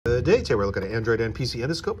Today we're looking at Android and PC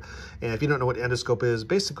Endoscope. And if you don't know what Endoscope is,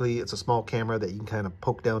 basically it's a small camera that you can kind of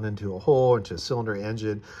poke down into a hole, into a cylinder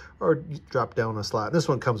engine, or drop down a slot. This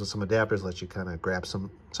one comes with some adapters, lets you kind of grab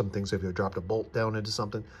some things. If you dropped a bolt down into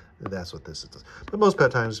something, that's what this is. But most of the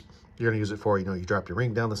times you're going to use it for, you drop your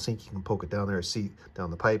ring down the sink, you can poke it down there, see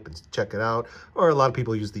down the pipe and check it out. Or a lot of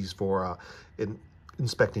people use these for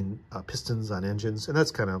inspecting pistons on engines, and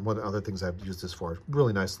that's kind of one of the other things I've used this for.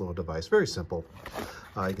 Really nice little device, very simple.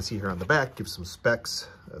 You can see here on the back, gives some specs.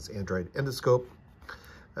 That's Android Endoscope.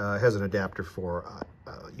 It has an adapter for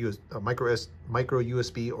micro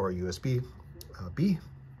USB or USB B.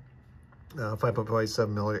 5.57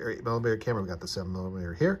 millimeter, 8 millimeter camera. We got the 7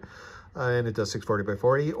 millimeter here, and it does 640 by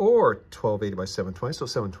 40 or 1280 by 720, so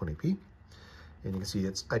 720p. And you can see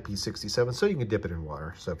it's IP67, so you can dip it in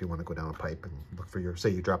water. So if you want to go down a pipe and look for your, say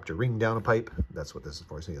you dropped your ring down a pipe, that's what this is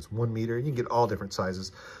for. So it's 1 meter. You can get all different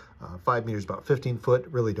sizes. 5 meters, about 15 foot.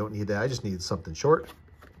 Really don't need that. I just need something short.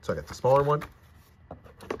 So I got the smaller one.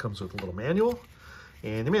 It comes with a little manual.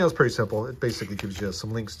 And the manual is pretty simple. It basically gives you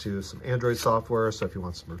some links to some Android software. So if you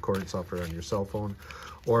want some recording software on your cell phone,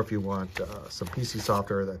 or if you want some PC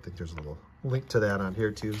software, I think there's a little link to that on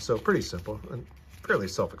here too. So pretty simple and fairly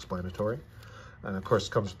self-explanatory. And of course,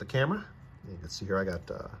 it comes with the camera. You can see here I got,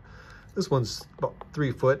 this one's about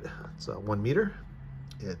 3 foot, it's 1 meter.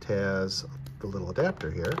 It has the little adapter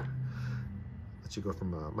here. Lets you go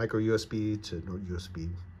from micro USB to USB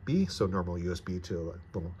B, so normal USB to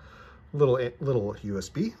a little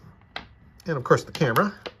USB. And of course the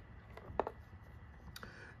camera.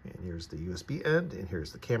 And here's the USB end, and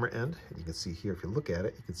here's the camera end. And you can see here, if you look at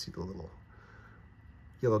it, you can see the little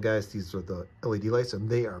yellow guys. These are the LED lights, and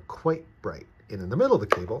they are quite bright. And in the middle of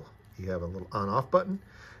the cable, you have a little on-off button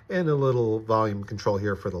and a little volume control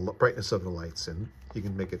here for the brightness of the lights. And you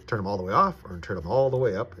can make it turn them all the way off or turn them all the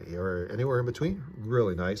way up, or anywhere in between.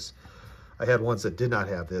 Really nice. I had ones that did not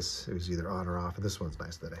have this. It was either on or off, and this one's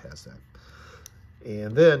nice that it has that.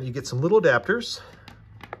 And then you get some little adapters.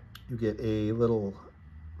 You get a little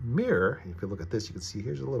mirror. If you look at this, you can see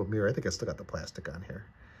here's a little mirror. I think I still got the plastic on here.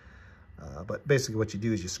 But basically what you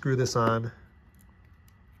do is you screw this on,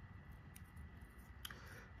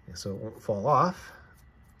 so it won't fall off.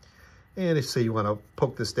 And if, say, you want to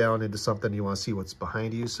poke this down into something, you want to see what's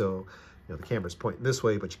behind you, so the camera's pointing this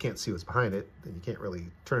way, but you can't see what's behind it, then you can't really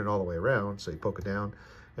turn it all the way around, so you poke it down,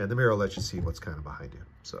 and the mirror will let you see what's kind of behind you.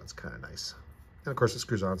 So it's kind of nice. And of course it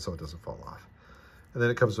screws on so it doesn't fall off. And then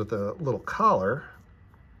it comes with a little collar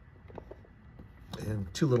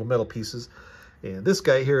and 2 little metal pieces. And this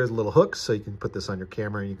guy here is a little hook, so you can put this on your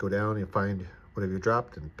camera and you go down and you find whatever you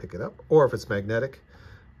dropped and pick it up. Or if it's magnetic,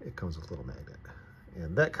 it comes with a little magnet.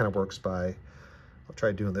 And that kind of works by, I'll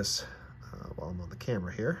try doing this while I'm on the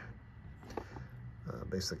camera here.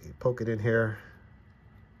 Basically poke it in here,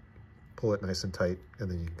 pull it nice and tight, and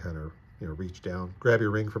then you can kind of reach down, grab your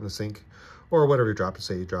ring from the sink, or whatever you dropped.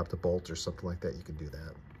 Say you dropped a bolt or something like that, you can do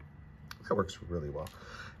that. That works really well.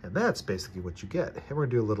 And that's basically what you get. And we're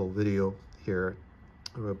gonna do a little video here.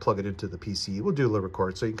 I'm gonna plug it into the PC. We'll do a little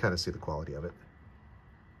record so you can kind of see the quality of it.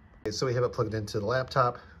 Okay, so we have it plugged into the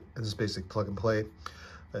laptop, and this is basically plug and play.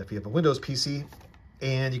 If you have a Windows PC,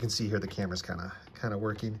 and you can see here the camera's kind of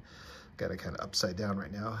working. Got it kind of upside down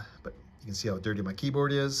right now, but you can see how dirty my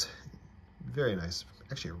keyboard is. Very nice,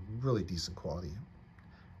 actually a really decent quality.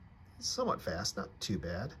 Somewhat fast, not too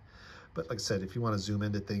bad. But like I said, if you want to zoom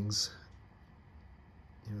into things,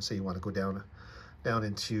 say you want to go down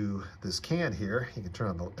into this can here, you can turn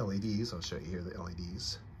on the LEDs. I'll show you here the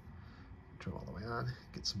LEDs. Turn all the way on,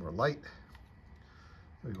 get some more light.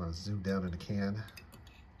 If you want to zoom down in a can,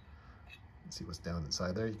 see what's down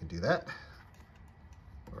inside there, you can do that.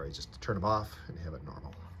 Or you just turn them off and have it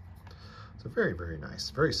normal. So very, very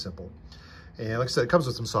nice, very simple. And like I said, it comes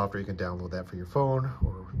with some software. You can download that for your phone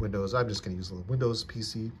or Windows. I'm just going to use a little Windows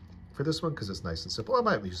PC for this one because it's nice and simple. I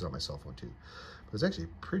might use it on my cell phone too. But it's actually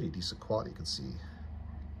pretty decent quality. You can see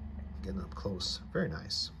getting up close. Very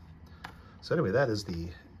nice. So anyway, that is the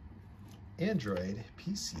Android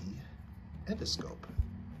PC Endoscope.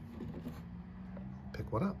 Pick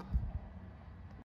one up.